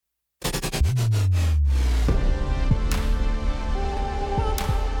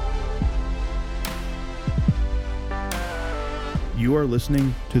You are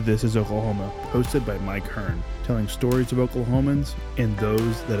listening to This is Oklahoma, hosted by Mike Hearn, telling stories of Oklahomans and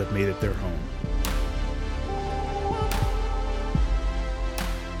those that have made it their home.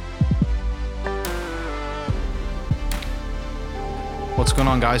 What's going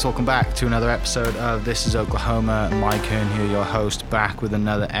on, guys? Welcome back to another episode of This is Oklahoma. Mike Hearn here, your host, back with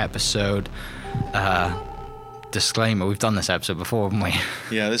another episode. Disclaimer, we've done this episode before, haven't we?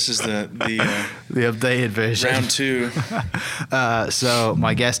 Yeah, this is the updated version. Round 2. So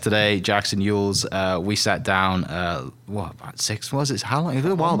my guest today, Jackson Yules, we sat down, about 6, was it? How long? It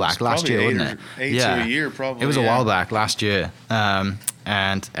was a while back, last year, wasn't it? 8 to a year, probably. It was a while back, last year.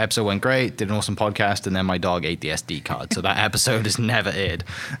 And episode went great, did an awesome podcast, and then my dog ate the SD card. So that episode has never aired.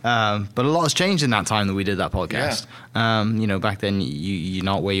 But a lot has changed in that time that we did that podcast. Yeah. Back then, you're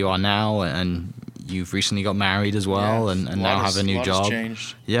not where you are now, and you've recently got married as well, and now have a new job.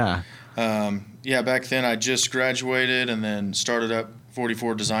 Changed. Yeah. Back then I just graduated and then started up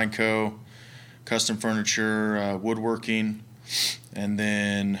 44 Design Co., custom furniture, woodworking, and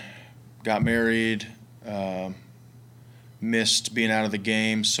then got married, missed being out of the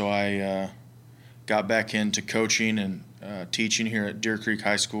game, so I got back into coaching and teaching here at Deer Creek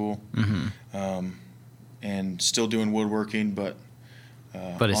High School, and still doing woodworking, but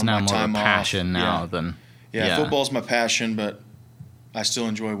it's now more of a passion now than... Yeah, football's my passion, but I still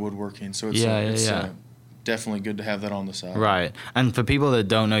enjoy woodworking, so it's definitely good to have that on the side. Right. And for people that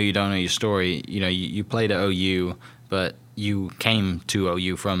don't know your story, you played at OU, but you came to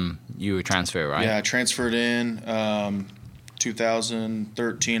OU from you were transfer, right? Yeah, I transferred in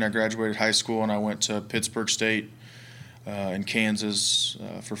 2013. I graduated high school, and I went to Pittsburg State in Kansas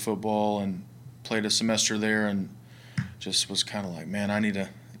for football and played a semester there, and just was kind of like, man, I need to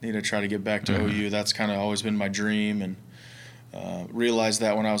try to get back to OU. That's kind of always been my dream, and realized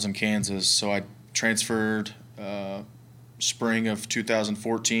that when I was in Kansas. So I transferred spring of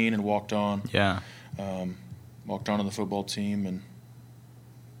 2014 and walked on. Yeah. Walked on to the football team, and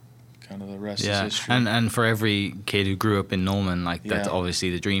kind of the rest is history. And for every kid who grew up in Norman, that's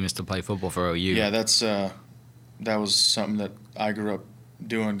obviously the dream is to play football for OU. Yeah, that was something that I grew up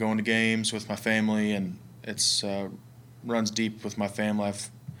doing, going to games with my family, and it's runs deep with my family.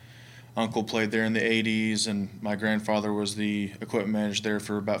 I've uncle played there in the 80s, and my grandfather was the equipment manager there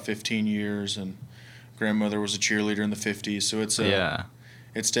for about 15 years, and grandmother was a cheerleader in the 50s. So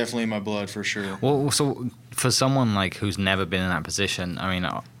it's definitely in my blood for sure. Well, so for someone who's never been in that position, I mean,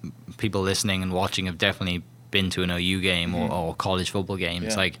 people listening and watching have definitely been to an OU game or college football game.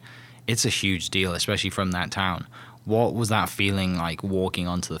 Yeah. It's a huge deal, especially from that town. What was that feeling like walking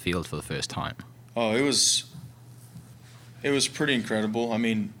onto the field for the first time? Oh, it was pretty incredible. I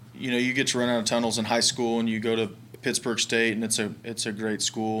mean, you get to run out of tunnels in high school, and you go to Pittsburg State, and it's a great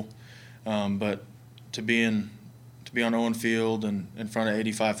school, but to be on Owen Field and in front of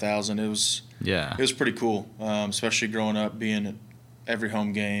 85,000, it was pretty cool. Especially growing up, being at every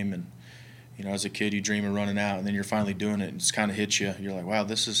home game, and as a kid you dream of running out, and then you're finally doing it, and it's kind of hits you. You're like, wow,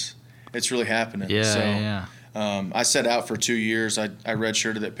 it's really happening. I sat out for 2 years. I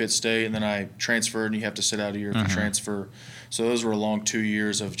redshirted at Pitt State, and then I transferred, and you have to sit out a year for transfer. So those were a long 2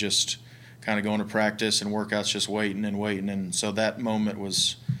 years of just kind of going to practice and workouts, just waiting. And so that moment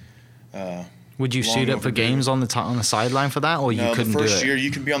was Would you suit up for games on the sideline for that, or you couldn't do it? No, the first year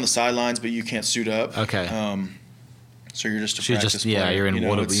you can be on the sidelines, but you can't suit up. Okay. So you're just a practice player. You're in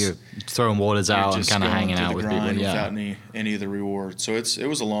water. You're throwing waters out and kind of hanging out with people. Without any of the reward. So it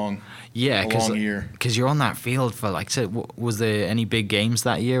was a long year. Because you're on that field for, like I said, was there any big games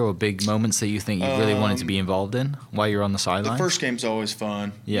that year or big moments that you think you really wanted to be involved in while you're on the sidelines? The first game's always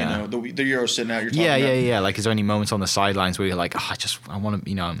fun. Yeah. The year I was sitting out, you're talking about. Is there any moments on the sidelines where you're like, I want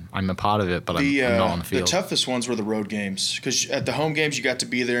to, I'm a part of it, but I'm not on the field? The toughest ones were the road games, because at the home games you got to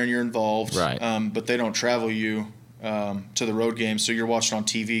be there and you're involved. Right. But they don't travel you to the road games, so you're watching on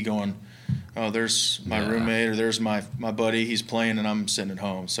TV going, oh, there's my roommate, or there's my buddy, he's playing, and I'm sitting at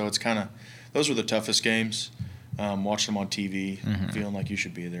home. So it's kind of, those were the toughest games, watching them on TV, feeling like you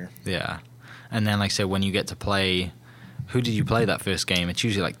should be there. Yeah. And then, like I said, when you get to play, who did you play that first game? It's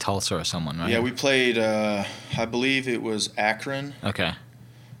usually like Tulsa or someone, right? Yeah, we played, I believe it was Akron. Okay.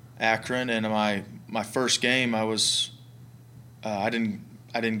 Akron, and my first game, I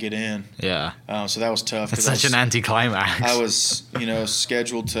didn't get in. Yeah. So that was tough. It's such an anticlimax. I was,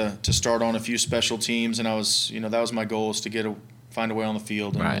 scheduled to start on a few special teams, and I was, that was my goal, is to find a way on the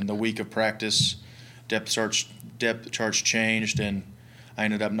field. And then the week of practice, depth charts changed, and I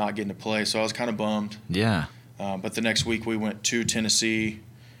ended up not getting to play. So I was kind of bummed. Yeah. But the next week we went to Tennessee,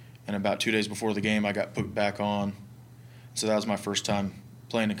 and about 2 days before the game I got put back on. So that was my first time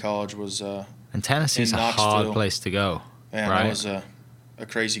playing in college. And Tennessee's a hard place to go. Man, right? that was a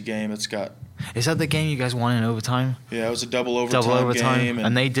crazy game. Is that the game you guys won in overtime? Yeah, it was a double overtime game.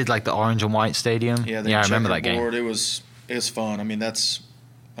 And they did like the orange and white stadium. Yeah, I remember that game. It was fun. I mean, that's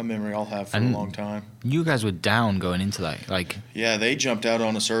a memory I'll have for a long time. You guys were down going into that, like. Yeah, they jumped out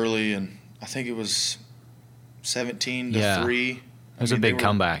on us early, and I think it was 17-3. It was a big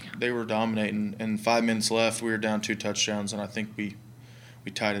comeback. They were dominating, and 5 minutes left. We were down 2 touchdowns, and I think we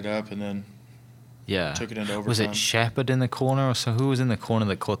tied it up, and then took it into overtime. Was it Shepard in the corner, or so? Who was in the corner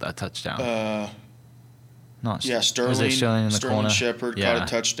that caught that touchdown? Sterling. Was it Sterling in the corner? Shepard caught a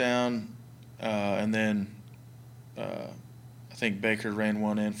touchdown, and then I think Baker ran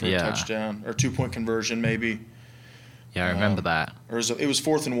one in for a touchdown or 2-point conversion, maybe. Yeah, I remember that. Or it was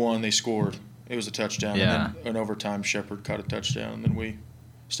 4th and 1. They scored. It was a touchdown. Yeah. And then in overtime, Shepard caught a touchdown, and then we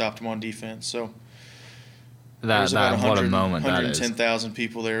stopped him on defense. So there was about what a moment that is. 110,000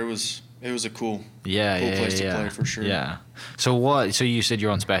 people there. It was a cool place to play for sure. Yeah. So you said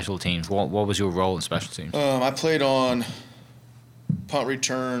you're on special teams. What was your role in special teams? I played on punt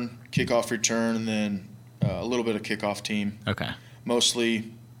return, kickoff return, and then a little bit of kickoff team. Okay.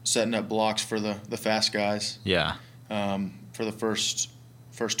 Mostly setting up blocks for the fast guys. Yeah. For the first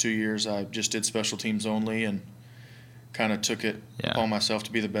 2 years, I just did special teams only and kind of took it upon myself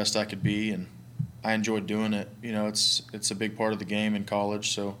to be the best I could be, and I enjoyed doing it. You know, it's a big part of the game in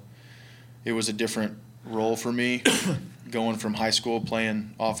college, so it was a different role for me going from high school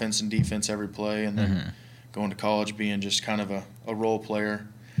playing offense and defense every play, and then going to college being just kind of a role player.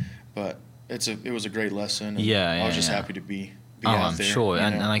 But it was a great lesson. And I was just happy to be out there. I'm sure.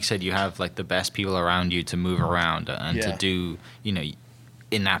 And like I said, you have like the best people around you to move around and to do,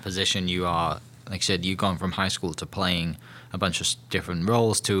 in that position you are, like I said, you've gone from high school to playing a bunch of different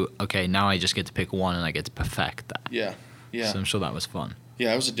roles to, okay, now I just get to pick one and I get to perfect that. Yeah. So I'm sure that was fun.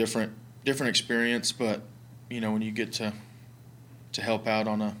 Yeah, it was a different experience, but, when you get to help out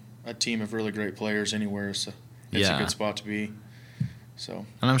on a team of really great players anywhere, it's a good spot to be. So.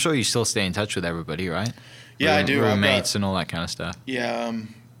 And I'm sure you still stay in touch with everybody, right? Yeah, I do. Roommates and all that kind of stuff. Yeah,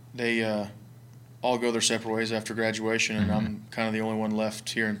 they all go their separate ways after graduation, and I'm kind of the only one left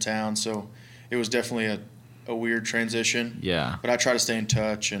here in town. So it was definitely a weird transition. Yeah. But I try to stay in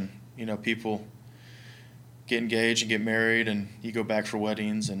touch, and people get engaged and get married, and you go back for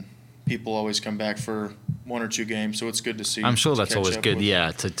weddings, and people always come back for 1 or 2 games. So it's good to see. I'm sure that's always good.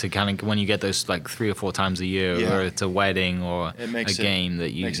 To kind of when you get those like 3 or 4 times a year, or it's a wedding or a game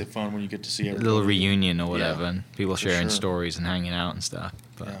that you makes it fun when you get to see everybody. A little reunion or whatever, and people sharing stories and hanging out and stuff.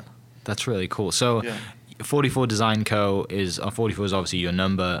 But that's really cool. So. Yeah. 44 Design Co. 44 is obviously your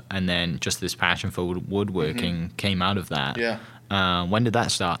number, and then just this passion for woodworking came out of that. Yeah. When did that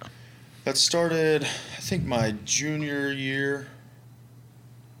start? That started, I think, my junior year.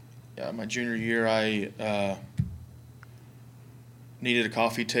 Yeah, my junior year, I needed a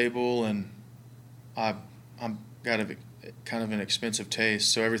coffee table, and I'm got kind of an expensive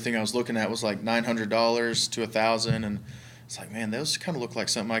taste. So everything I was looking at was like $900 to $1,000, and it's like, man, those kind of look like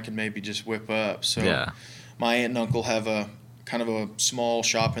something I could maybe just whip up. So my aunt and uncle have a kind of a small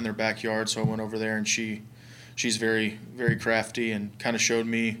shop in their backyard, so I went over there, and she's very, very crafty and kind of showed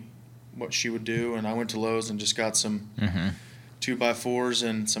me what she would do. And I went to Lowe's and just got some 2x4s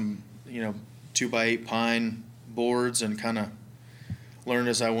and some 2x8 pine boards and kind of learned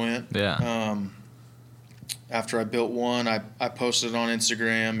as I went. Yeah. After I built one, I posted it on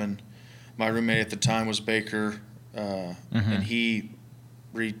Instagram, and my roommate at the time was Baker. And he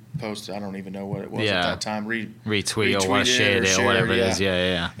reposted, I don't even know what it was at that time. Retweet or shared it or whatever it is.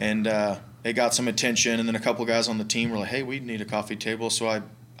 Yeah. And it got some attention, and then a couple guys on the team were like, hey, we need a coffee table. So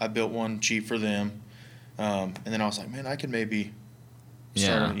I built one cheap for them. And then I was like, man, I could maybe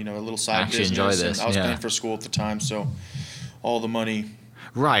start a little side business. Enjoy this. And I was paying for school at the time, so all the money.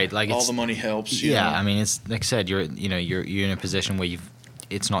 Right, like all the money helps. Yeah, I mean, it's like I said, you're in a position where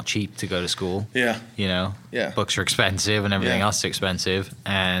it's not cheap to go to school. Yeah. Yeah. Books are expensive and everything else is expensive.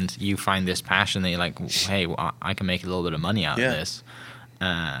 And you find this passion that you're like, hey, I can make a little bit of money out of this.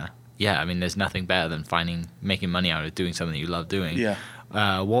 I mean, there's nothing better than making money out of doing something that you love doing. Yeah.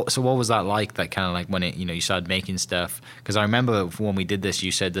 What was that like? That kind of like when you started making stuff? Because I remember when we did this,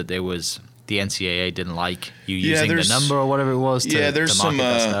 you said that there was the NCAA didn't like you using the number or whatever it was. There's to market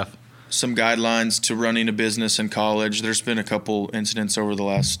that stuff. Some guidelines to running a business in college. There's been a couple incidents over the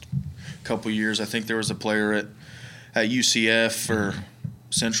last couple years. I think there was a player at UCF or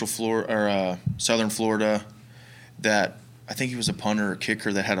Central Florida or Southern Florida that I think he was a punter or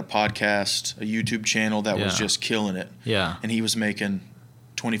kicker that had a podcast, a YouTube channel that was just killing it. Yeah. And he was making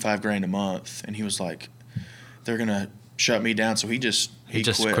 $25,000 a month, and he was like, they're gonna shut me down. So he he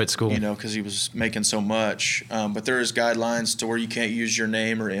just quit school, you know, because he was making so much. But there is guidelines to where you can't use your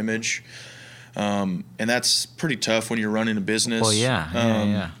name or image, and that's pretty tough when you're running a business. Well,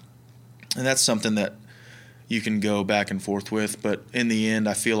 yeah. And that's something that you can go back and forth with. But in the end,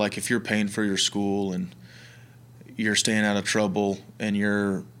 I feel like if you're paying for your school and you're staying out of trouble and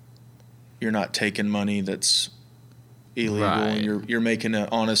you're not taking money that's illegal, right, and you're making an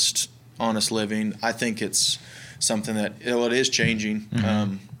honest living, I think it's something that it is changing.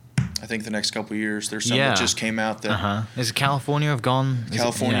 Mm-hmm. I think the next couple of years there's something that just came out that Is it California have gone?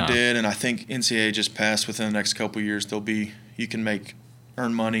 California did, and I think NCAA just passed within the next couple of years. You can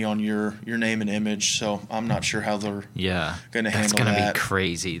earn money on your name and image. So I'm not sure how they're going to handle that. That's going to be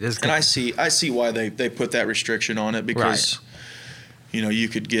crazy. And I see why they put that restriction on it, because you know, you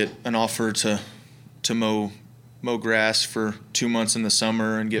could get an offer to mow grass for 2 months in the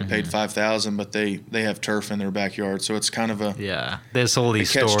summer and get paid $5,000, but they have turf in their backyard. So it's kind of there's all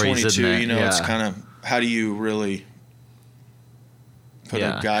these catch stories, 22, isn't it? you know, it's kind of, how do you really put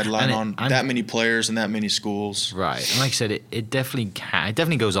a guideline on that many players and that many schools? Right. And like I said, it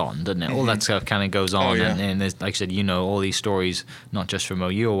definitely goes on, doesn't it? All that stuff kind of goes on. And there's, like I said, you know, all these stories, not just from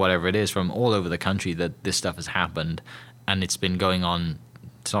OU or whatever it is, from all over the country, that this stuff has happened, and it's been going on.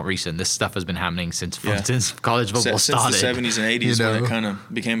 It's not recent. This stuff has been happening since college football started. Since the 70s and 80s, when it kind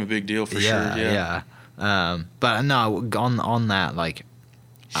of became a big deal for sure. But no, on that, like,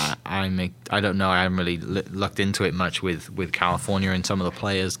 I don't know. I haven't really looked into it much with California and some of the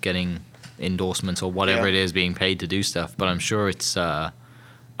players getting endorsements or whatever it is, being paid to do stuff. But I'm sure it's I'm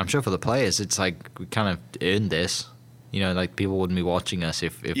sure for the players, it's like, we kind of earned this. You know, like, people wouldn't be watching us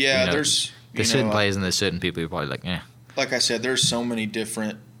if you know, there's certain players and there's certain people who are probably like, eh. Like I said, there's so many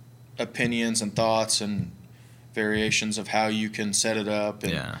different opinions and thoughts and variations of how you can set it up.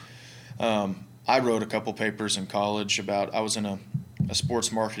 And, I wrote a couple papers in college about, I was in a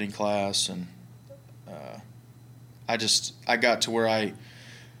sports marketing class, and I got to where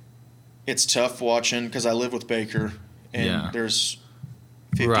it's tough watching, because I live with Baker, and there's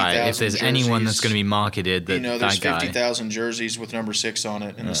 50,000 if there's jerseys, anyone that's going to be marketed, that, you know, there's that guy. 50,000 jerseys with number 6 on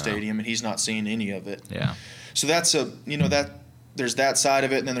it in the stadium, and he's not seeing any of it. Yeah. So that's there's that side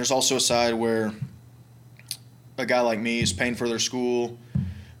of it, and then there's also a side where a guy like me is paying for their school,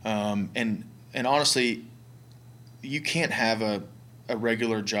 and honestly, you can't have a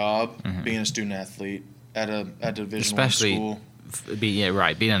regular job being a student athlete at a Division I school. Being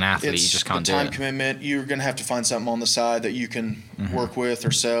an athlete, you just can't do it. It's the time commitment. You're going to have to find something on the side that you can work with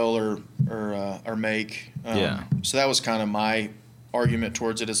or sell or make. So that was kind of my argument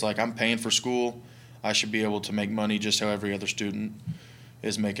towards it, is like, I'm paying for school. I should be able to make money just how every other student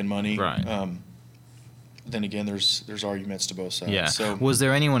is making money. Right. Then again, there's arguments to both sides. Yeah. So, was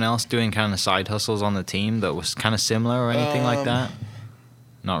there anyone else doing kind of side hustles on the team that was kind of similar or anything like that?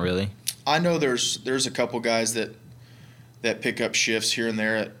 Not really. I know there's a couple guys that pick up shifts here and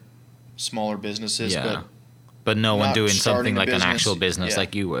there at smaller businesses, but no one doing something like an actual business yeah.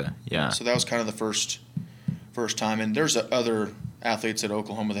 like you were. Yeah. So that was kind of the first time. And there's other athletes at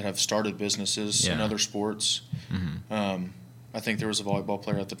Oklahoma that have started businesses in other sports. Mm-hmm. I think there was a volleyball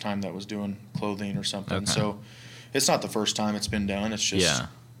player at the time that was doing clothing or something. Okay. So it's not the first time it's been done. It's just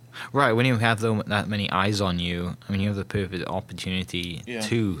right. When you have that many eyes on you, I mean, you have the perfect opportunity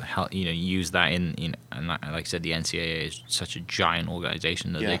to help, use that in. And like I said, the NCAA is such a giant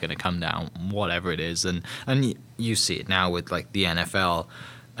organization that they're going to come down, whatever it is, and you see it now with like the NFL,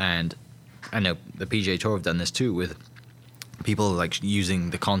 and I know the PGA Tour have done this too with people like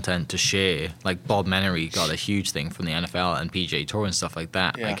using the content to share. Like Bob Menery got a huge thing from the NFL and PGA Tour and stuff like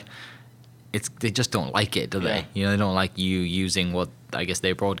that. Like they just don't like it, do they? They don't like you using what I guess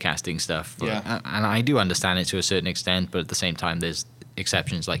they're broadcasting stuff. And I do understand it to a certain extent, but at the same time, there's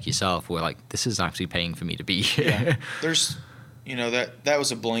exceptions like yourself where like, this is actually paying for me to be here. There's, that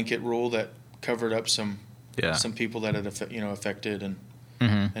was a blanket rule that covered up some people that had affected and.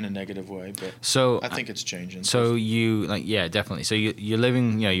 Mm-hmm. In a negative way, but so I think it's changing. So you definitely. So you're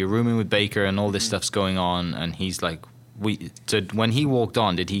living, you're rooming with Baker, and all this stuff's going on, and he's like, when he walked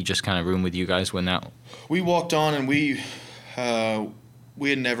on, did he just kind of room with you guys when that? We walked on, and we had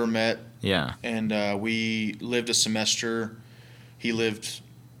never met. Yeah. And we lived a semester. He lived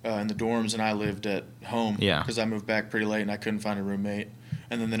in the dorms, and I lived at home. Yeah. Because I moved back pretty late, and I couldn't find a roommate.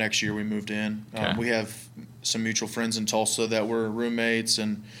 And then the next year we moved in. Okay. We have some mutual friends in Tulsa that were roommates,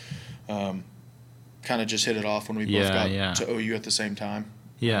 and kind of just hit it off when we both got to OU at the same time.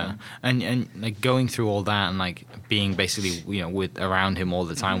 Yeah, and like going through all that and like being basically with around him all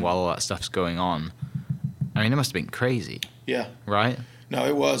the time while all that stuff's going on. I mean, it must have been crazy. Yeah. Right. No,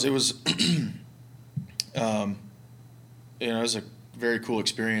 it was. It was. It was a very cool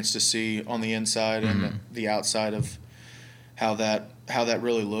experience to see on the inside and the outside of how that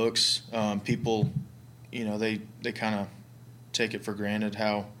really looks. People, they kind of take it for granted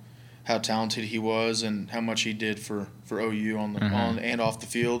how talented he was and how much he did for OU on and off the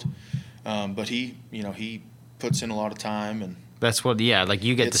field. But he puts in a lot of time, and that's what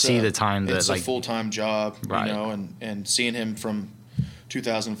you get to see the time that it's a full-time job, right. And seeing him from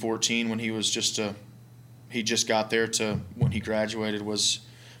 2014 when he just got there to when he graduated was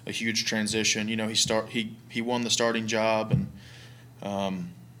a huge transition. He won the starting job, and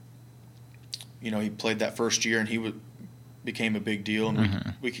he played that first year, and he became a big deal,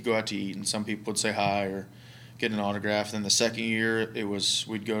 and we could go out to eat, and some people would say hi or get an autograph. And then the second year,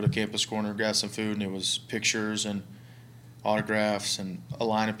 we'd go to Campus Corner, grab some food, and it was pictures and autographs and a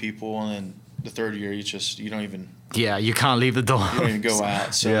line of people. And then the third year, you don't even you can't leave the door. You don't even go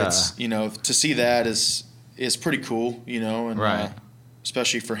out. So it's to see that is pretty cool, and right.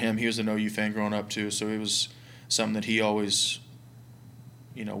 Especially for him, he was an OU fan growing up too, so it was something that he always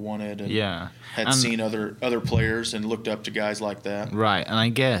wanted and had seen other players and looked up to guys like that. Right. And I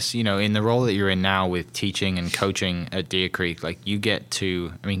guess, in the role that you're in now with teaching and coaching at Deer Creek, like you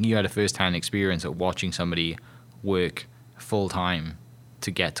had a first-hand experience of watching somebody work full-time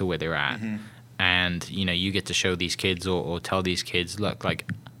to get to where they're at. And, you get to show these kids or tell these kids, look,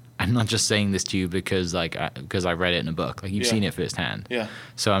 like, I'm not just saying this to you because I read it in a book. Like, you've seen it firsthand. Yeah.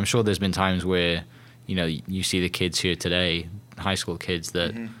 So I'm sure there's been times where, you see the kids here today, high school kids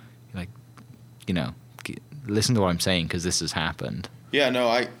that, listen to what I'm saying because this has happened. Yeah,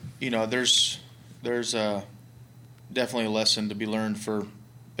 no, there's definitely a lesson to be learned for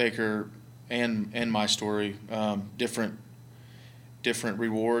Baker and my story. Different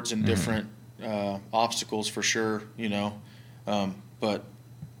rewards and different obstacles for sure, but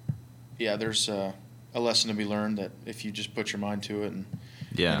yeah, there's a lesson to be learned that if you just put your mind to it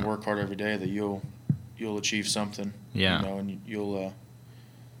and work hard every day, that you'll achieve something. And you'll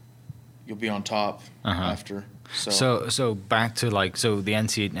be on top after. So back to the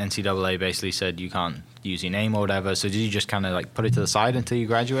NCAA basically said you can't use your name or whatever. So did you just kind of put it to the side until you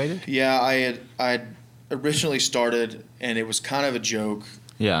graduated? Yeah, I originally started, and it was kind of a joke.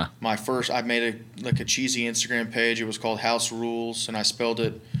 Yeah. I made a cheesy Instagram page. It was called House Rules, and I spelled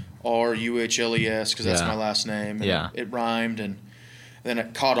it RUHLES because that's my last name. And it rhymed, and then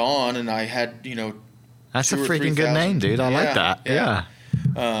it caught on, and I had That's a freaking good name, dude. I like that. Yeah.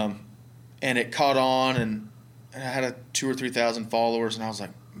 And it caught on, and I had 2,000 or 3,000 followers, and I was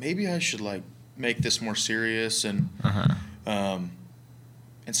like, maybe I should make this more serious, and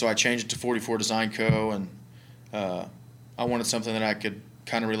so I changed it to 44 Design Co. And I wanted something that I could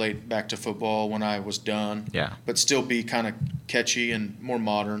kind of relate back to football when I was done, but still be kind of catchy and more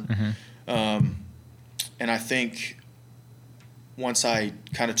modern. And I think once I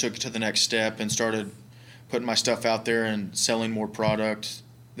kind of took it to the next step and started putting my stuff out there and selling more product,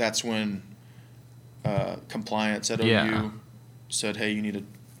 that's when compliance at OU said, hey, you need to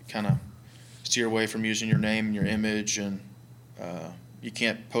kind of steer away from using your name and your image, and you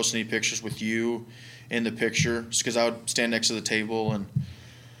can't post any pictures with you in the picture, because I would stand next to the table, and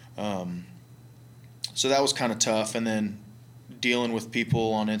so that was kind of tough. And then dealing with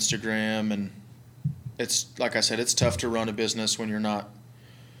people on Instagram, and it's like I said, it's tough to run a business when you're not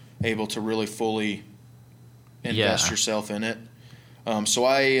able to really fully invest yourself in it. So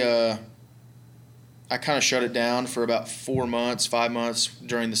I kind of shut it down for about 5 months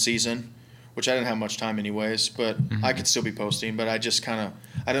during the season, which I didn't have much time anyways, but I could still be posting, but I just I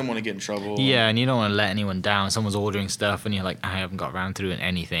didn't want to get in trouble. Yeah, and you don't want to let anyone down. Someone's ordering stuff, and you're like, I haven't got around to doing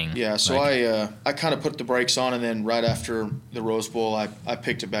anything. Yeah, so I kind of put the brakes on, and then right after the Rose Bowl, I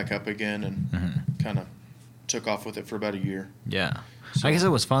picked it back up again and kind of took off with it for about a year. Yeah. So, I guess it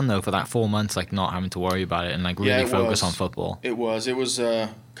was fun, though, for that 4 months, not having to worry about it and, really focus on football. It was. It was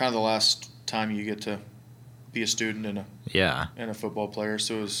kind of the last time you get to be a student and a football player,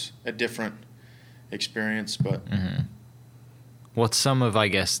 so it was a different experience. But what's some of, I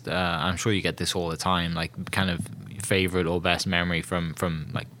guess, I'm sure you get this all the time, kind of favorite or best memory from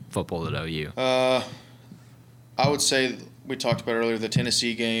football at OU? I would say we talked about earlier, the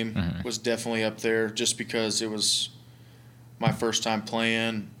Tennessee game was definitely up there, just because it was my first time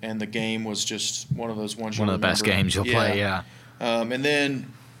playing, and the game was just one of those ones one of the best games you'll play. Yeah. And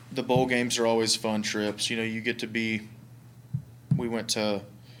then the bowl games are always fun trips. You get to be. We went to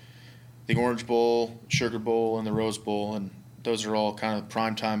the Orange Bowl, Sugar Bowl, and the Rose Bowl, and those are all kind of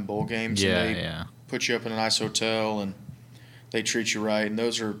primetime bowl games. Yeah, and they put you up in a nice hotel, and they treat you right. And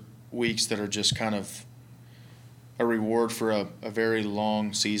those are weeks that are just kind of a reward for a very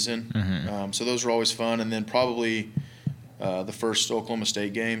long season. So those are always fun. And then probably the first Oklahoma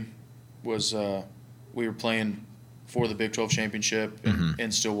State game was we were playing for the Big 12 championship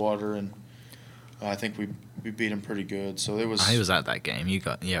in Stillwater, and I think we beat them pretty good. So it was. I was at that game.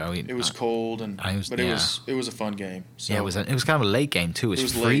 It was cold, but it was a fun game. So it was kind of a late game too. It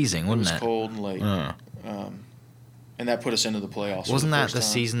was freezing, wasn't it? It was cold and late. And that put us into the playoffs. Wasn't that the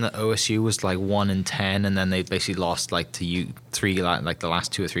season that OSU was like 1-10, and then they basically lost like to you like the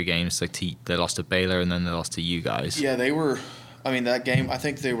last 2 or 3 games, like they lost to Baylor and then they lost to you guys. Yeah, they were. I mean, that game, I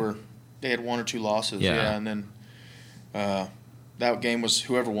think they had 1 or 2 losses. Yeah, and then that game was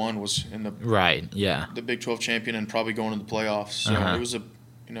whoever won was in the the Big 12 champion and probably going to the playoffs. So it was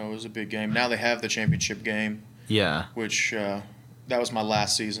a big game. Now they have the championship game. Yeah, which. That was my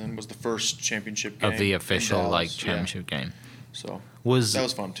last season. Was the first championship game of the official championship game. So that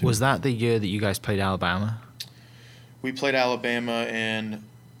was fun too. Was that the year that you guys played Alabama? We played Alabama in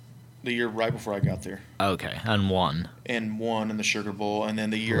the year right before I got there. Okay, and won. And won in the Sugar Bowl, and then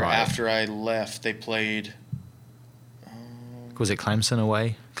the year after I left, they played. Was it Clemson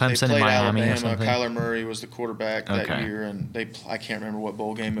away? Clemson in Miami Alabama. Or something? Kyler Murray was the quarterback that year, and I can't remember what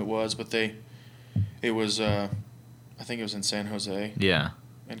bowl game it was, but it was. I think it was in San Jose. Yeah.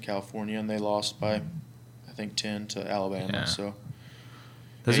 In California, and they lost by, I think, 10 to Alabama. Yeah. So.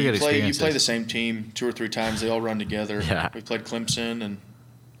 Those are good experiences. You play the same team 2 or 3 times. They all run together. Yeah. We played Clemson and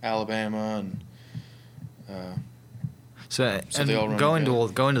Alabama and. So they all run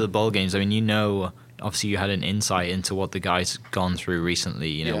going to the bowl games. I mean, obviously you had an insight into what the guys gone through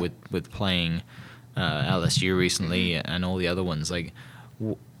recently. With playing LSU recently and all the other ones. Like,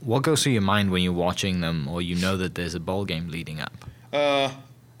 what goes through your mind when you're watching them, or that there's a bowl game leading up? The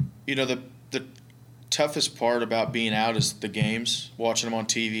toughest part about being out is the games, watching them on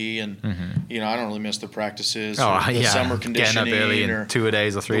TV, and I don't really miss the practices, the summer conditioning, getting up early in 2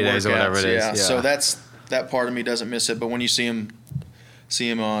 days or 3 days or whatever it is. Yeah. So that part of me doesn't miss it, but when you see them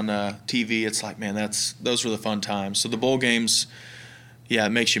on TV, it's like, man, those were the fun times. So the bowl games,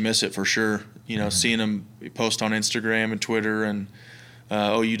 it makes you miss it for sure. Seeing them post on Instagram and Twitter, and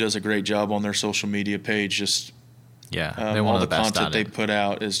OU does a great job on their social media page. Just all the content they put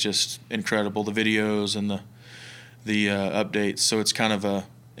out is just incredible. The videos and the updates. So it's kind of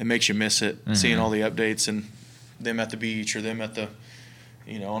it makes you miss it, seeing all the updates and them at the beach or them at the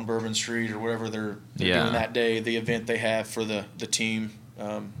on Bourbon Street or whatever they're doing that day. The event they have for the team,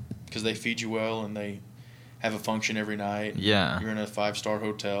 because they feed you well and they have a function every night. Yeah, you're in a 5-star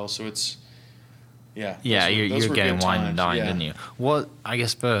hotel, so it's. Yeah, you're getting wine and dine, didn't you? What, I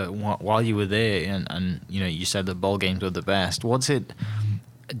guess, while you were there and you said the bowl games were the best.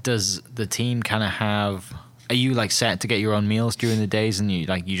 Does the team kind of have? Are you like set to get your own meals during the days, and you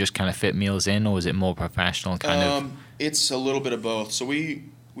just kind of fit meals in, or is it more professional kind of? It's a little bit of both. So we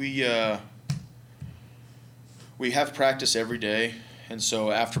have practice every day, and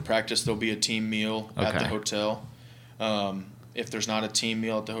so after practice there'll be a team meal at the hotel. If there's not a team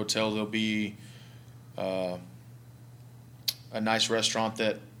meal at the hotel, there'll be a nice restaurant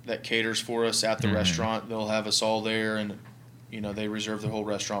that caters for us at the restaurant. They'll have us all there, and they reserve the whole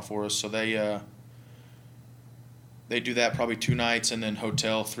restaurant for us. So they do that probably 2 nights, and then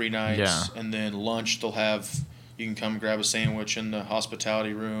hotel 3 nights, and then lunch they'll have. You can come grab a sandwich in the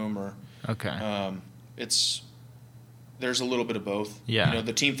hospitality room, or there's a little bit of both. Yeah.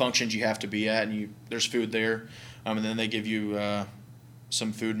 The team functions you have to be at, and there's food there, and then they give you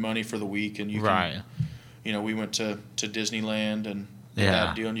some food money for the week, and you can. We went to Disneyland and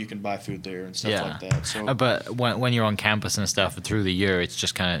that deal, and you can buy food there and stuff like that. So, but when you're on campus and stuff through the year, it's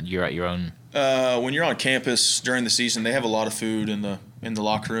just kind of you're at your own. When you're on campus during the season, they have a lot of food in the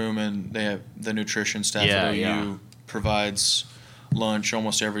locker room, and they have the nutrition staff at OU provides lunch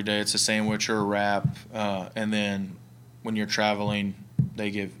almost every day. It's a sandwich or a wrap, and then when you're traveling,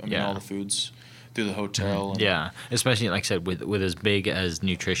 they give all the foods through the hotel. And especially like I said, with as big as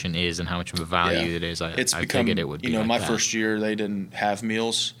nutrition is and how much of a value it is, I figured it would be. My first year they didn't have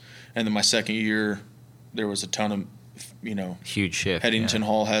meals, and then my second year there was a ton of huge shift. Headington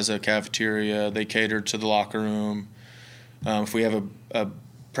Hall has a cafeteria. They cater to the locker room. If we have a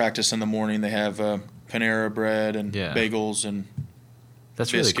practice in the morning, they have Panera bread and bagels and that's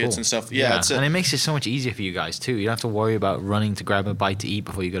biscuits really cool. and stuff. And it makes it so much easier for you guys too. You don't have to worry about running to grab a bite to eat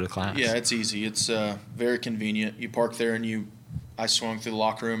before you go to class. Yeah, it's easy. It's very convenient. You park there, and I swung through the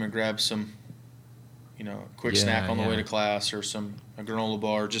locker room and grabbed some, quick snack on the way to class, or a granola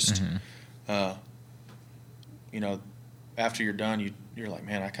bar. Just, after you're done, you're like,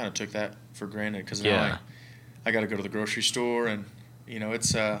 man, I kind of took that for granted, because now I got to go to the grocery store, and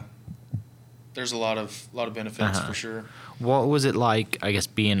it's there's a lot of benefits for sure. What was it like, I guess,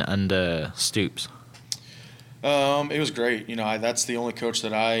 being under Stoops? It was great. That's the only coach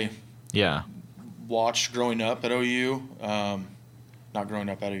that I watched growing up at OU. Not growing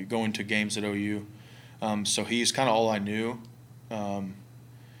up at OU, going to games at OU. So he's kind of all I knew.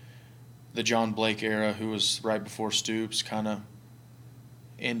 The John Blake era, who was right before Stoops, kind of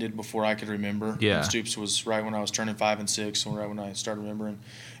ended before I could remember. Yeah. And Stoops was right when I was turning 5 and 6, and right when I started remembering.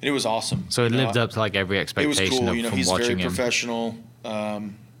 And it was awesome. So it lived up to like every expectation. It was cool. From He's watching very him. professional.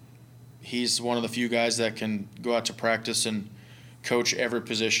 He's one of the few guys that can go out to practice and coach every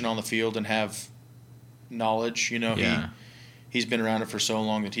position on the field and have knowledge. He's been around it for so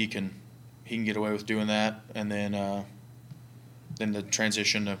long that he can get away with doing that. And then the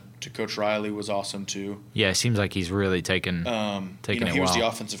transition to Coach Riley was awesome too. Yeah, it seems like he's really taken it He was well. the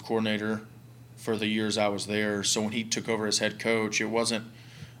offensive coordinator for the years I was there. So when he took over as head coach, it wasn't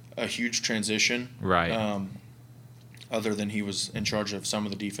a huge transition. Right. Other than he was in charge of some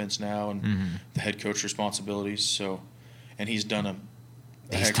of the defense now and the head coach responsibilities. So, and he's done a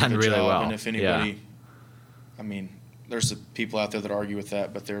heck of a really job. well. And if anybody, there's people out there that argue with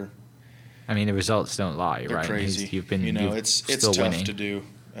that, but the results don't lie, they're right? crazy. It's still tough winning. to do,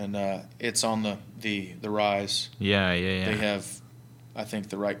 and it's on the rise. Yeah. They have, I think,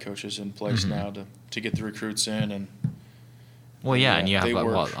 the right coaches in place now to get the recruits in and. Well, yeah, and you have they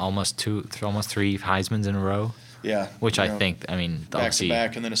work. almost 3 Heismans in a row. Yeah. Which I think, back obviously, to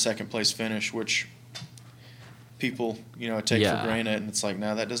back, and then a second place finish, which people, take for granted, and it's like,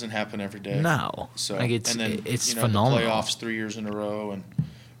 no, that doesn't happen every day. No. So it's and then, it's phenomenal. The playoffs 3 years in a row, and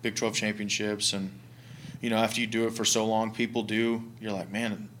Big 12 championships, and after you do it for so long, you're like,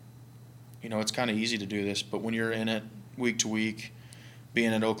 man, it's kind of easy to do this, but when you're in it week to week,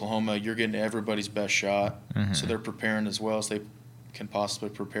 being at Oklahoma, you're getting everybody's best shot, so they're preparing as well as they can possibly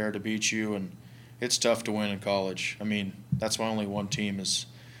prepare to beat you, and it's tough to win in college. That's why only one team is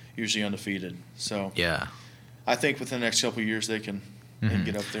usually undefeated. So yeah, I think within the next couple of years they can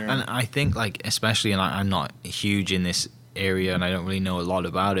get up there. And I think, especially, and I'm not huge in this area, and I don't really know a lot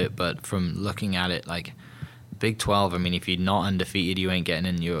about it, but from looking at it, Big 12, if you're not undefeated, you ain't getting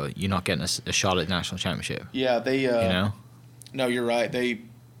in. You're not getting a shot at national championship. Yeah, they. No, you're right. They,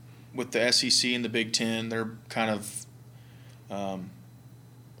 with the SEC and the Big 10, they're kind of.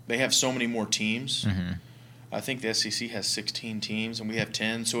 They have so many more teams. I think the SEC has 16 teams, and we have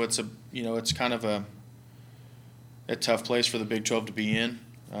 10. So it's it's kind of a tough place for the Big 12 to be in.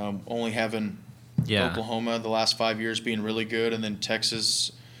 Only having Oklahoma the last 5 years being really good, and then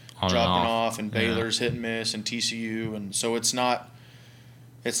Texas dropping off, and Baylor's hit and miss, and TCU, and so it's not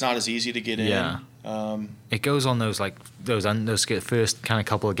as easy to get in. Yeah. It goes on those first kind of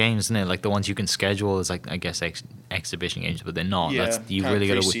couple of games, isn't it? Like the ones you can schedule as exhibition games, but they're not. Yeah, you've really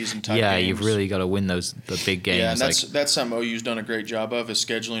got to win. Yeah, games. You've really got to win the big games. Yeah, and that's something OU's done a great job of, is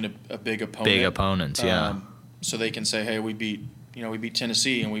scheduling a big opponent. Big opponents, yeah. So they can say, hey, we beat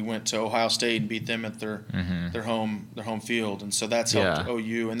Tennessee, and we went to Ohio State and beat them at their home field, and so that's helped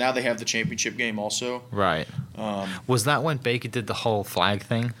OU. And now they have the championship game also. Right. Was that when Baker did the whole flag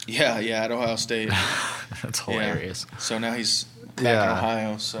thing? Yeah, at Ohio State. That's hilarious. Yeah. So now he's back in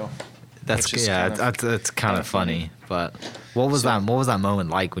Ohio. So that's kind of funny. But what was that moment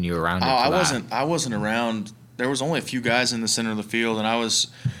like when you were around? I wasn't around. There was only a few guys in the center of the field, and I was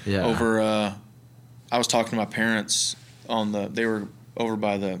over. I was talking to my parents they were over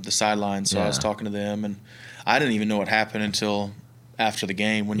by the sideline, so I was talking to them, and I didn't even know what happened until after the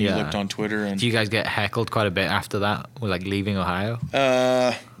game when you looked on Twitter. And do you guys get heckled quite a bit after that, with leaving Ohio?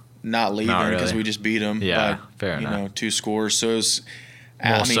 Not leaving, because we just beat them. Yeah, by, fair enough. 2 scores. So it was.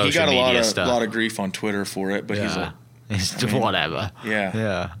 He got a lot of grief on Twitter for it, but he's like, whatever.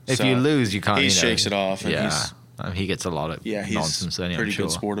 Yeah. If you lose, you can't. He shakes it off. And he gets a lot of nonsense. He's pretty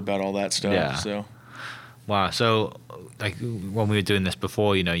good sport about all that stuff. Yeah. So. Wow. So, when we were doing this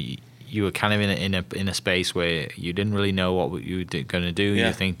before, you were kind of in a space where you didn't really know what you were going to do. Yeah.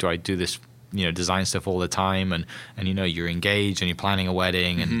 You think, do I do this, design stuff all the time? And you're engaged and you're planning a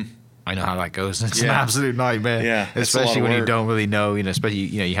wedding, and I know how that goes. It's an absolute nightmare. Yeah. Especially when you don't really know, especially,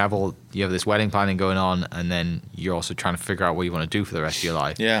 you have this wedding planning going on, and then you're also trying to figure out what you want to do for the rest of your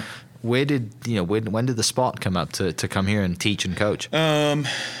life. Yeah. Where did when did the spot come up to come here and teach and coach?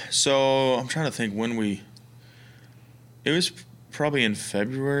 So I'm trying to think when it was probably in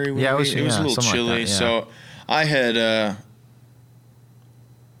February. It was a little chilly. Like that, yeah. So I had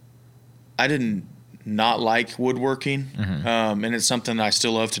I didn't not like woodworking, and it's something I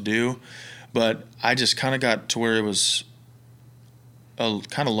still love to do, but I just kind of got to where it was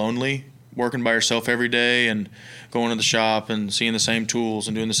kind of lonely, working by yourself every day and going to the shop and seeing the same tools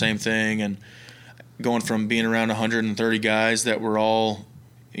and doing the same thing, and going from being around 130 guys that were all,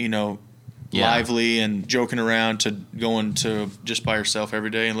 lively and joking around to going to just by yourself every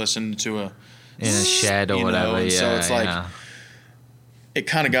day and listening to a in a shed or whatever. And so it's like it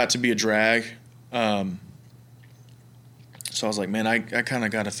kind of got to be a drag. So I was like, man, I kind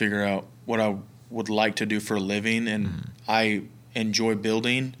of got to figure out what I would like to do for a living, and I enjoy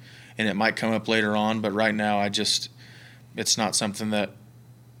building, and it might come up later on, but right now it's not something that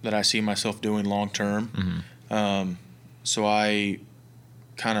I see myself doing long term. So I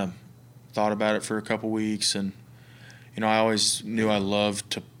kind of thought about it for a couple weeks, and I always knew I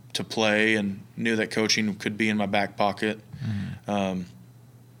loved to play and knew that coaching could be in my back pocket.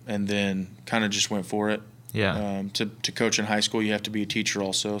 And then kind of just went for it. To coach in high school, you have to be a teacher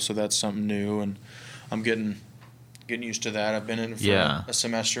also, so that's something new, and I'm getting used to that. I've been in it for a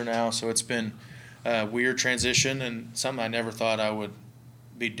semester now, so it's been a weird transition and something I never thought I would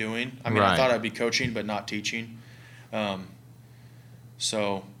be doing. I mean, I thought I'd be coaching but not teaching.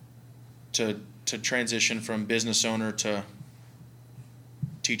 So to transition from business owner to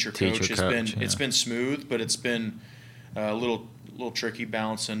teacher coach it's been smooth, but it's been a little tricky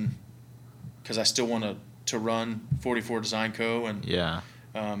balancing, because I still want to run 44 Design Co. and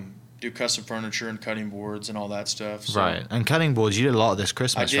do custom furniture and cutting boards and all that stuff. So right. And cutting boards, you did a lot this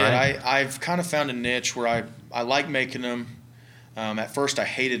Christmas, right? I did. I've kind of found a niche where I like making them. At first, I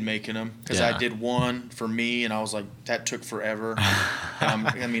hated making them because I did one for me, and I was like, that took forever.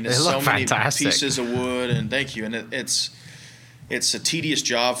 I mean, there's so many pieces of wood, and thank you. And it's a tedious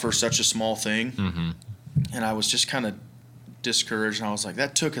job for such a small thing. And I was just kind of discouraged, and I was like,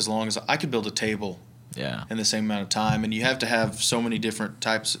 that took as long as I could build a table in the same amount of time. And you have to have so many different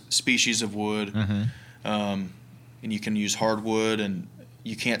species of wood. And you can use hardwood, and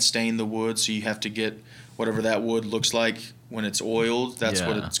you can't stain the wood, so you have to get whatever that wood looks like when it's oiled. That's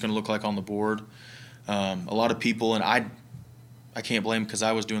what it's going to look like on the board. A lot of people, and I can't blame them, because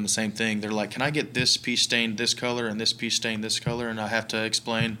I was doing the same thing. They're like, can I get this piece stained this color and this piece stained this color? And I have to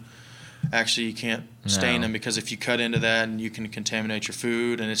explain, actually, you can't stain them, because if you cut into that, and you can contaminate your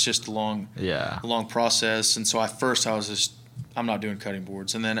food, and it's just a long process. And so at first I was just, I'm not doing cutting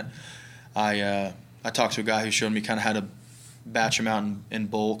boards. And then I talked to a guy who showed me kind of how to batch them out in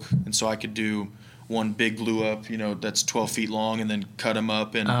bulk, and so I could do one big glue up, that's 12 feet long, and then cut them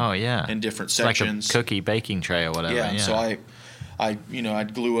up in different sections. Like a cookie baking tray or whatever. Yeah. So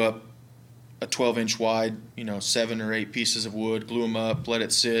I'd glue up a 12-inch wide, 7 or 8 pieces of wood, glue them up, let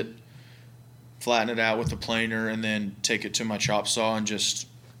it sit, flatten it out with a planer, and then take it to my chop saw and just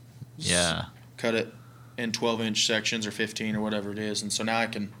cut it in 12-inch sections or 15 or whatever it is. And so now I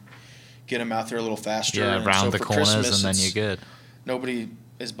can get them out there a little faster. Yeah, round the corners, Christmas, and then you're good. Nobody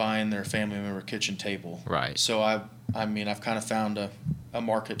is buying their family member kitchen table. Right. So I've kind of found a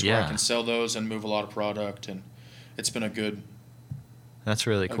market to where I can sell those and move a lot of product, and it's been a good. That's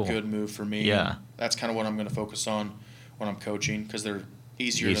really cool. A good move for me. Yeah. That's kind of what I'm going to focus on when I'm coaching, because they're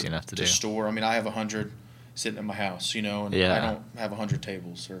easy enough to store. I mean, I have 100 sitting in my house, and I don't have 100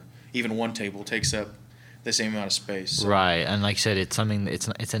 tables, or even one table takes up the same amount of space. So. Right, and like I said, it's something. It's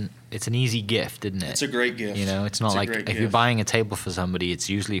an easy gift, isn't it? It's a great gift. It's not like if you're buying a table for somebody, it's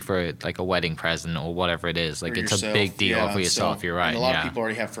usually for like a wedding present or whatever it is. Like it's a big deal for yourself. You're right. And a lot of people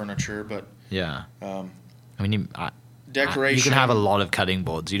already have furniture, but I mean, decoration. You can have a lot of cutting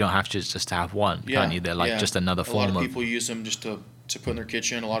boards. You don't have to just have one, can't you? They're like just another form of. A lot of people use them just to put in their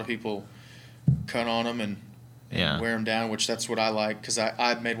kitchen. A lot of people cut on them and wear them down, which that's what I like, because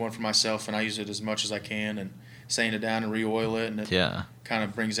I've made one for myself, and I use it as much as I can, and sand it down and re-oil it, and it kind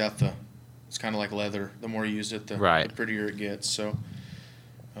of brings out it's kind of like leather. The more you use it, the prettier it gets. So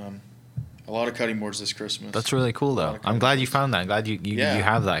a lot of cutting boards this Christmas. That's really cool, though. I'm glad you found that. I'm glad you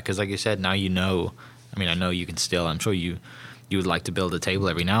have that, because like you said, now you know. I mean, I know you can still. I'm sure you would like to build a table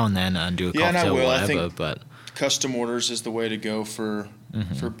every now and then and do a cocktail or whatever. I think but custom orders is the way to go for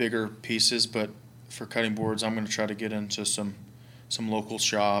bigger pieces, but for cutting boards, I'm going to try to get into some local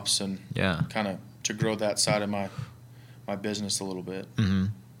shops and kind of to grow that side of my business a little bit.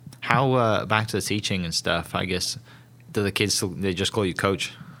 How back to the teaching and stuff? I guess do the kids they just call you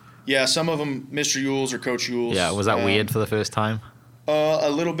Coach? Yeah, some of them Mr. Yules or Coach Yules. Yeah, was that weird for the first time? A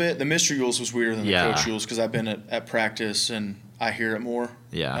little bit. The Mr. Yules was weirder than the Coach Yules, because I've been at practice and I hear it more.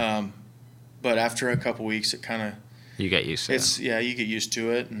 Yeah. But after a couple weeks, it kind of you get used to it. You get used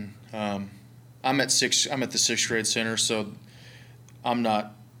to it, and I'm at the 6th grade center, so I'm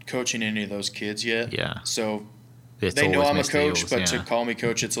not coaching any of those kids yet. Yeah. So they know I'm a coach, but to call me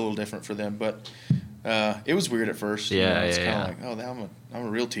coach, it's a little different for them. But it was weird at first. It's kind of like, I'm a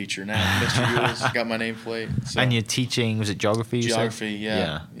real teacher now. Mr. Yules got my nameplate. So. And you're teaching, was it geography? Geography,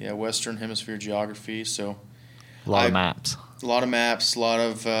 yeah. Western Hemisphere geography. So a lot of maps. A lot of maps. A lot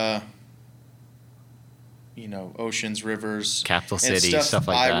of oceans, rivers, capital and city, stuff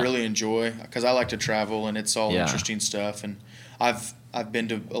like that. I really enjoy because I like to travel and it's all interesting stuff. And I've been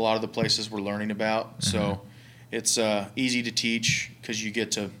to a lot of the places we're learning about, so it's easy to teach because you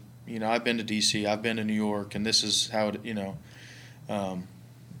get to, I've been to DC, I've been to New York, and this is how it,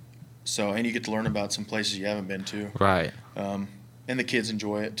 so, and you get to learn about some places you haven't been to. Right. And the kids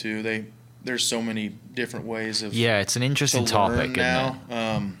enjoy it too. There's so many different ways of it's an interesting topic now.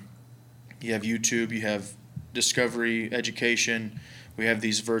 You have YouTube, you have Discovery Education. We have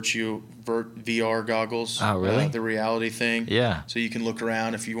these VR goggles. Oh, really? The reality thing. Yeah. So you can look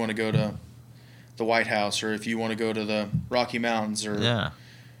around if you want to go to the White House or if you want to go to the Rocky Mountains or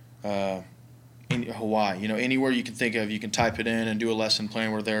in Hawaii. Anywhere you can think of, you can type it in and do a lesson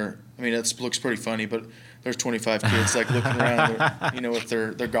plan where they're. I mean, it looks pretty funny, but there's 25 kids like looking around, with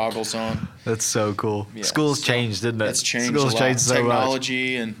their goggles on. That's so cool. Yeah, School's changed, didn't it? It's changed School's a lot. changed so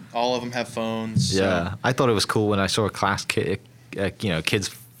Technology, much. and all of them have phones. Yeah, So. I thought it was cool when I saw a class kids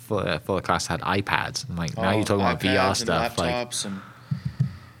full of class had iPads. I'm like, now you're talking about VR stuff. And laptops, and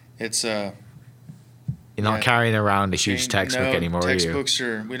it's you're not carrying around a huge textbook anymore. Textbooks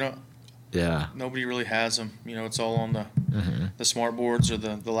we don't. Yeah. Nobody really has them. It's all on the smart boards or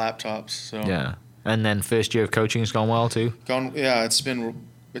the laptops. So. Yeah. And then first year of coaching has gone well too. It's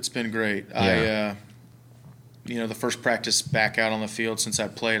been great. Yeah. The first practice back out on the field since I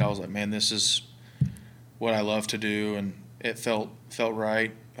played, I was like, man, this is what I love to do, and it felt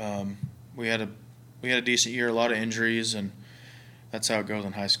right. We had a decent year, a lot of injuries, and that's how it goes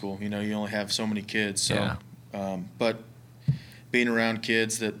in high school. You only have so many kids. So, but being around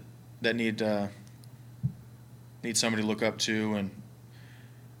kids that need somebody to look up to and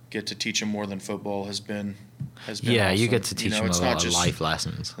get to teach them more than football has been awesome. You get to teach them a lot of life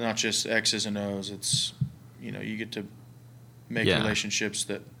lessons. Not just X's and O's. It's you get to make relationships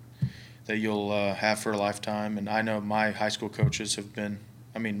that you'll have for a lifetime. And I know my high school coaches have been.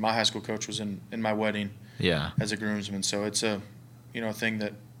 I mean, my high school coach was in my wedding. Yeah. As a groomsman, so it's a thing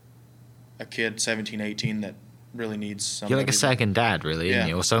that a kid 17, 18 that really needs somebody. You're like a second dad, really, isn't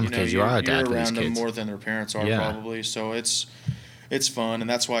you? Or some kids, you are a dad for these kids. You're around them more than their parents are, probably. So it's fun, and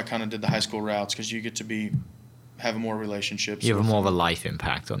that's why I kind of did the high school routes, because you get to have more relationships. You have more of a life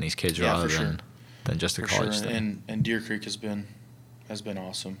impact on these kids rather than just a college thing. And Deer Creek has been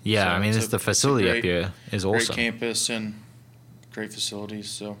awesome. Yeah, so I mean, the facility up here is awesome. Great campus and great facilities.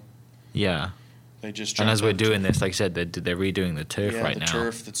 So yeah. They just and as we're doing this, like I said, they're redoing the turf right now. Yeah, the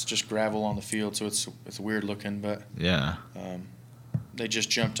turf that's just gravel on the field, so it's weird looking, but they just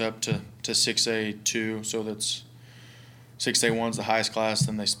jumped up to 6A2, so that's 6A1's the highest class.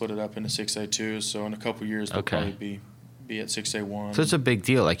 Then they split it up into 6A2, so in a couple years they'll probably be at 6A1. So it's a big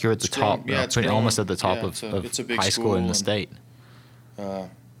deal. Like you're at the top, almost at the top of high school in the state. The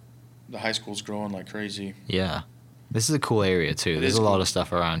high school's growing like crazy. Yeah. This is a cool area too. There's a lot of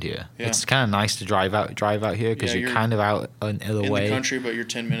stuff around here. Yeah. It's kind of nice to drive out here because you're kind of out in the way. In the country, but you're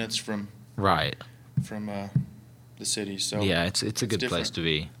 10 minutes from the city. So yeah, it's a good place to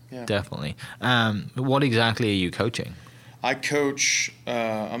be. Yeah. Definitely. What exactly are you coaching? I coach.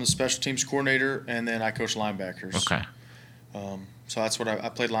 I'm the special teams coordinator, and then I coach linebackers. Okay. So that's what I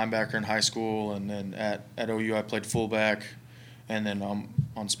played linebacker in high school, and then at OU I played fullback. And then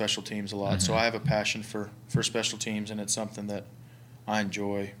on special teams a lot. Mm-hmm. So I have a passion for special teams, and it's something that I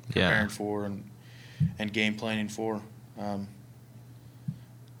enjoy preparing for and game planning for.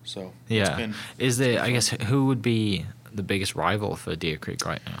 So it's been, is there? I guess who would be the biggest rival for Deer Creek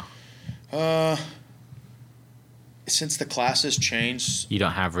right now? Since the classes changed, you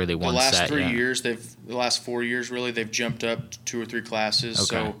don't have really one. The last set 3 yet. years, the last 4 years, really, they've jumped up 2 or 3 classes.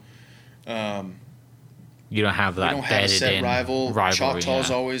 Okay. So. You don't have that. We don't have a set rivalry. Choctaw is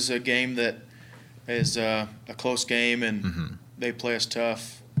yeah. always a game that is a close game, and they play us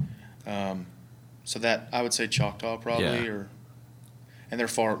tough. So that I would say Choctaw probably, and they're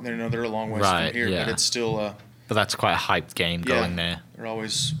far. They're a long ways from here, but it's still. But that's quite a hyped game going there. They're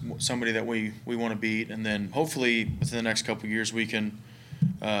always somebody that we want to beat, and then hopefully within the next couple of years we can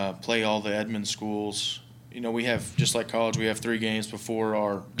play all the Edmond schools. We have, just like college, we have 3 games before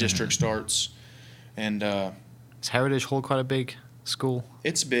our district starts. And is Heritage Hall quite a big school?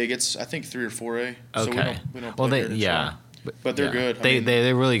 It's big. It's I think 3 or 4A. Okay. So we don't play Heritage Hall. But they're good.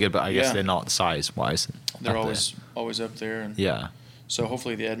 They're really good, but I guess they're not size wise. They're always up there. And so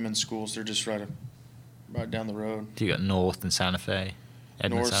hopefully the Edmond schools, they're just right down the road. You got North and Santa Fe.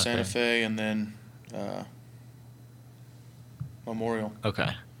 Edmond, Santa Fe, and then Memorial. Okay.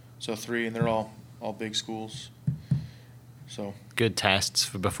 So 3, and they're all big schools. So good tests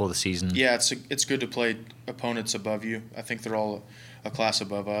for before the season. Yeah, it's good to play opponents above you. I think they're all a class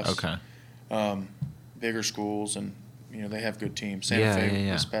above us. Okay. bigger schools, and they have good teams. Santa Fe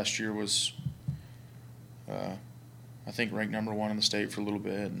this past year was, I think, ranked number 1 in the state for a little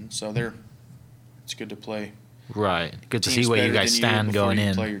bit, and so it's good to play. Right, good to see where you guys stand going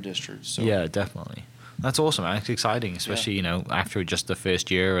in. Play your district. So. Yeah, definitely. That's awesome, man. It's exciting, especially after just the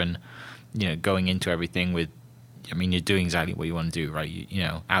first year and going into everything with. I mean, you're doing exactly what you want to do, right?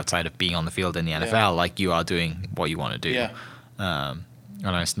 Outside of being on the field in the NFL, like you are doing what you want to do. Yeah. And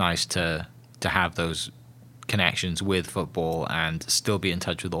it's nice to have those connections with football and still be in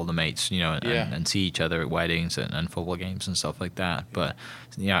touch with all the mates, and see each other at weddings and football games and stuff like that. But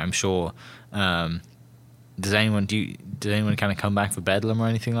I'm sure. Does anyone kind of come back for Bedlam or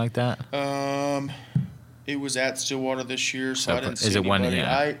anything like that? It was at Stillwater this year, so I didn't see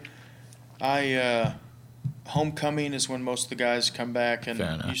anybody. I homecoming is when most of the guys come back, and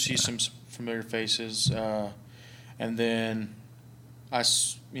you see some familiar faces, and then I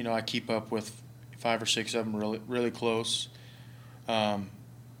keep up with 5 or 6 of them really, really close.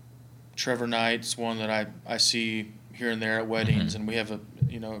 Trevor Knight's one that I see here and there at weddings, and we have a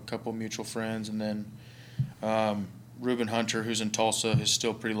couple mutual friends, and then Reuben Hunter, who's in Tulsa, is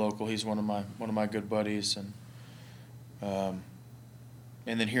still pretty local. He's one of my good buddies, and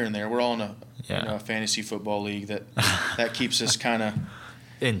then here and there, we're all in a fantasy football league that keeps us kind of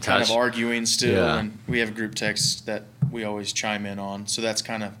arguing still, and we have a group text that we always chime in on. So that's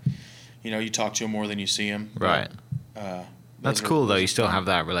kind of, you talk to them more than you see them. Right. That's cool though. You still have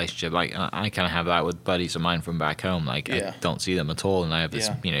that relationship. Like I kind of have that with buddies of mine from back home. Like I don't see them at all, and I have this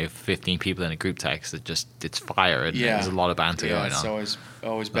 15 people in a group text that just it's fire, and there's a lot of banter going on. It's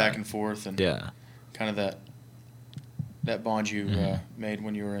always back and forth, and kind of that bond you made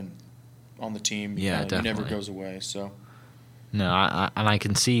when you were on the team. Definitely. It never goes away. So no, I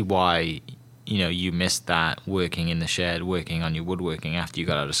can see why you missed that working in the shed, working on your woodworking after you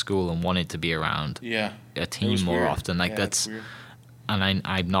got out of school and wanted to be around a team more often. Like that's weird. And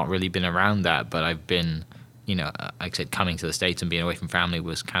I've not really been around that, but I've been, like I said, coming to the States and being away from family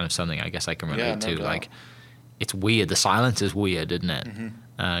was kind of something I guess I can relate to. Doubt. Like it's weird. The silence is weird, isn't it?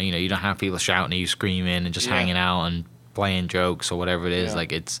 Mm-hmm. You don't have people shouting at you, screaming, and just hanging out and playing jokes or whatever it is.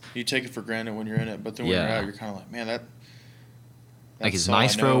 Like it's you take it for granted when you're in it, but then when you're out, you're kind of like, man, that's like it's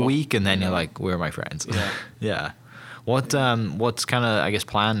nice for a week, and then you're like, where are my friends? Yeah. What's kind of I guess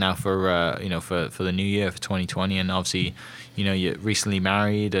planned now for for the new year for 2020, and obviously you're recently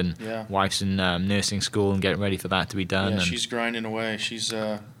married and wife's in nursing school and getting ready for that to be done. Yeah, she's grinding away. She's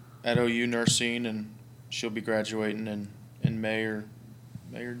at OU nursing, and she'll be graduating in May or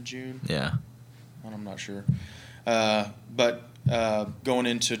June. Yeah, I'm not sure. But going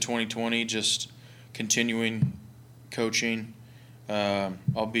into 2020, just continuing coaching.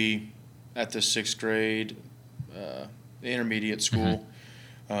 I'll be at the 6th grade, the intermediate school,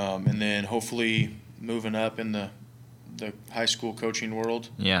 and then hopefully moving up in the high school coaching world.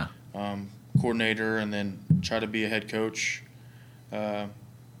 Yeah. Coordinator, and then try to be a head coach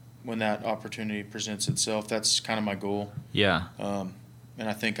when that opportunity presents itself. That's kind of my goal. Yeah. And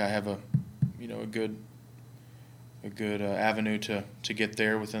I think I have a good avenue to get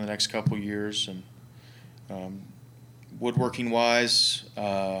there within the next couple of years. And woodworking wise,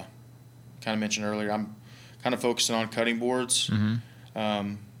 kind of mentioned earlier, I'm kind of focusing on cutting boards.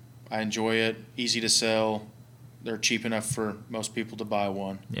 I enjoy it. Easy to sell. They're cheap enough for most people to buy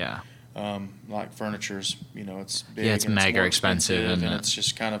one. Yeah. Like furniture's, it's big. Yeah, it's mega expensive, and it's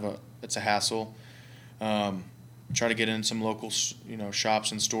just kind of it's a hassle. Try to get in some local,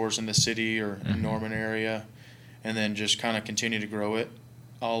 shops and stores in the city or in Norman area, and then just kind of continue to grow it.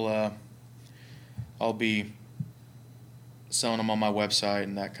 I'll be selling them on my website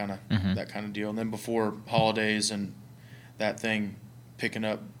and that kind of deal. And then before holidays and that thing picking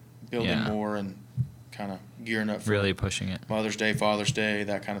up, building more and kind of gearing up for really pushing it. Mother's Day, Father's Day,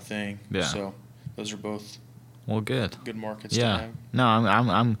 that kind of thing. Yeah. So those are both good markets to have. No,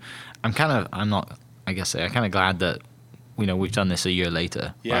 I'm kind of glad that we've done this a year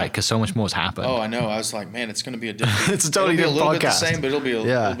later, right? Because so much more has happened. Oh, I know. I was like, man, it's going to be a different. It's a totally different podcast. It'll be a little bit the same, but it'll be a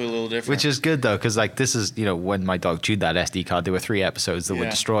little different. Which is good though, because like this is when my dog chewed that SD card, there were 3 episodes that were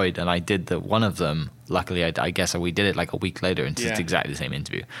destroyed, and I did one of them. Luckily, I guess we did it like a week later, and it's exactly the same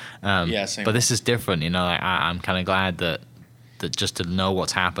interview. Same. But this is different, I'm kind of glad that just to know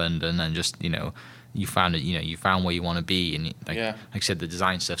what's happened, and then just you found it. You found where you want to be, and like I said, the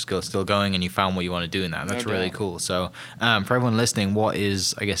design stuff's still going, and you found what you want to do in that. That's really cool. So, for everyone listening, what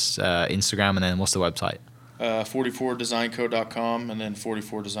is Instagram, and then what's the website? 44designco.com, and then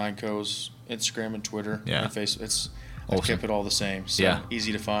 44designco's Instagram and Twitter and Facebook. I kept it all the same. So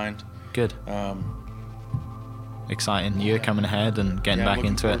easy to find. Good. Exciting year coming ahead and getting back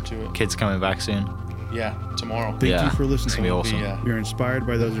into it. Kids coming back soon. yeah, tomorrow. Thank you for It's gonna listening. be awesome. We are inspired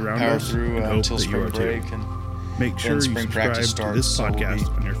by those around Power us through and hope until that you are spring too. break, and Make sure you spring subscribe practice to this starts, so we'll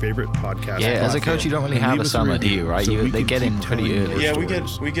podcast on your favorite podcast. Yeah, as a platform. coach, you don't really And have leave a us summer, do review you? Right? so we They can get keep in pretty telling early. yeah,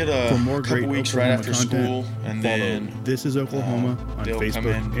 stories. we get For a more couple great weeks right Oklahoma after content, school, and follow then This is Oklahoma on they'll come Facebook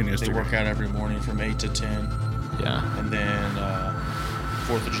in. and They work Instagram. out every morning from 8 to 10, Yeah. and then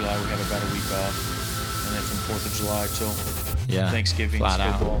 4th of July we have about a week off, and then from 4th of July till Yeah. Thanksgiving Flat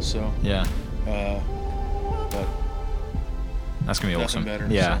out. football. So, Yeah. but That's gonna be Nothing awesome. better,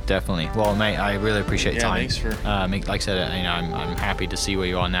 Yeah, so. definitely. Well, mate, I really appreciate your Yeah, time. thanks for- like I said, I'm happy to see where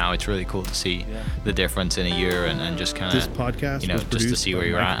you are now. It's really cool to see Yeah. the difference in a year and just kind This of podcast you know was just to produced see by where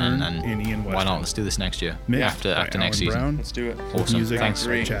you're Mike at Hearn and and Ian why Weston. not? Let's do this next year. Mixed after by next Alan season. Brown. let's do it. Awesome. Music Thanks.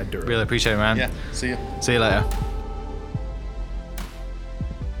 by Chad Durrett. Really appreciate it, man. Yeah, see ya. See you later.